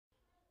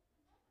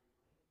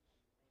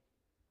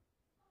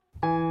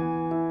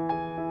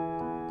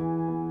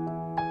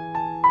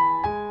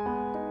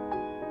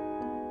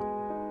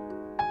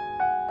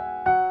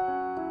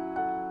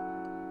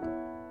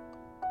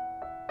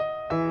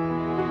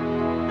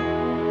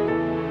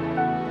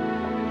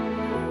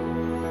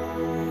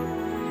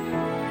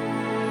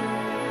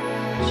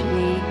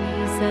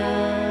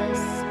Jesus,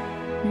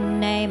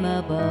 name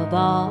above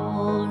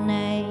all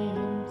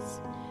names,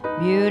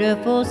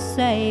 beautiful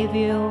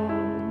Savior,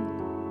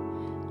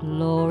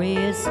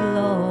 glorious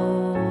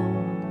Lord,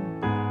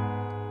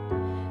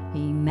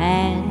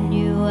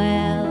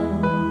 Emmanuel,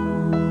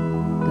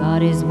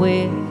 God is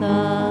with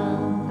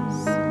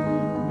us,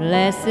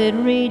 blessed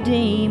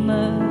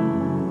Redeemer,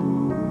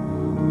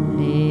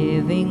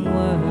 living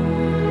Word.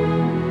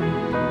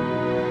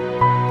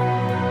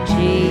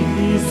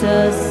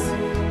 Jesus,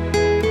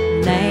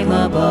 name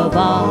above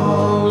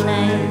all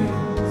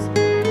names,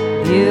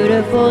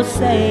 beautiful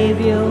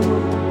Savior,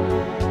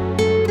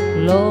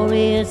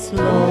 glorious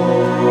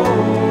Lord,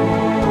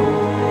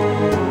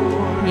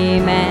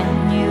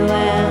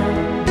 Emmanuel,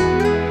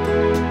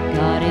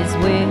 God is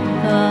with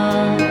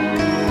us,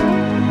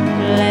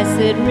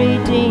 blessed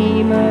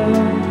Redeemer,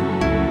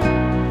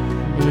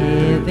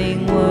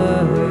 living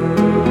Word.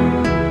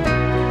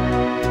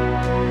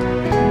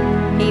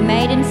 He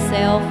made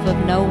himself of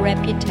no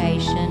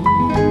reputation,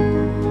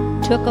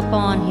 took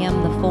upon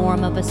him the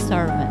form of a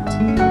servant,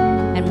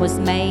 and was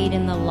made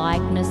in the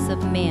likeness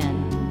of men.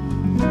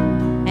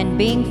 And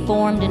being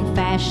formed in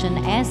fashion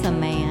as a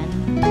man,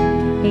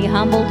 he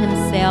humbled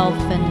himself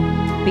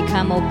and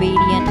became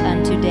obedient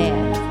unto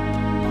death,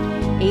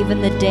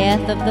 even the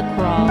death of the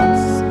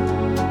cross.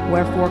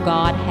 Wherefore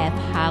God hath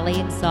highly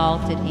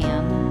exalted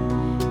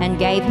him, and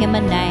gave him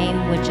a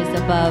name which is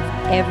above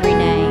every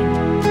name,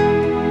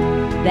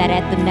 that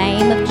at the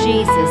name of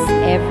Jesus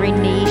every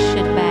knee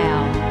should bow,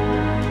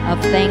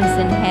 of things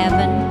in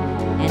heaven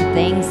and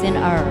things in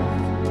earth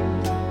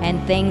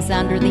and things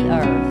under the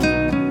earth,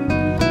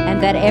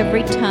 and that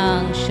every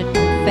tongue should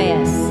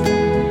confess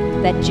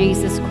that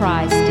Jesus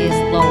Christ is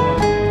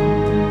Lord,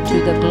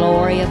 to the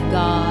glory of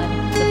God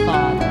the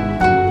Father.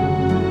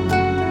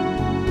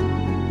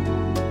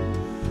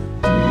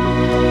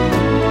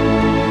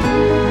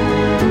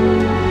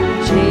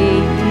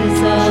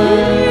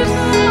 Jesus,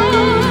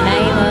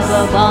 name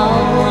above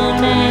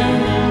all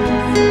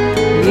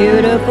names,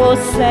 beautiful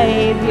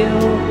Savior,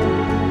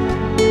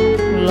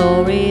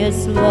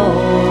 glorious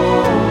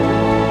Lord,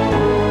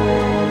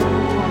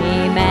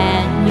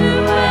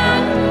 Emmanuel,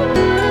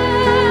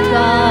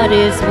 God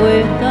is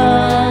with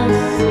us,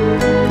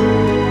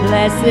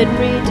 blessed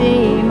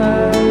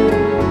Redeemer,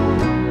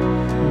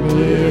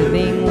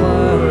 living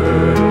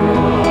Word.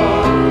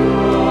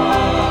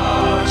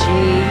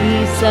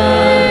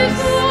 Jesus,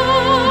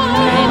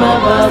 name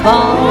above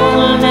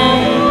all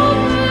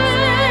names,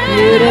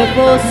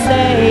 beautiful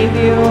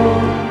Savior,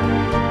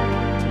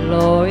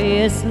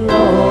 glorious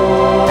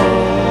Lord,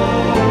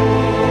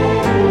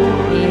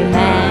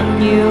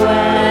 Emmanuel,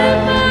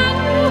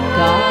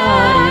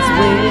 God is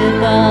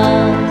with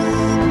us,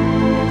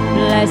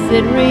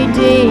 blessed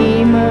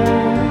Redeemer,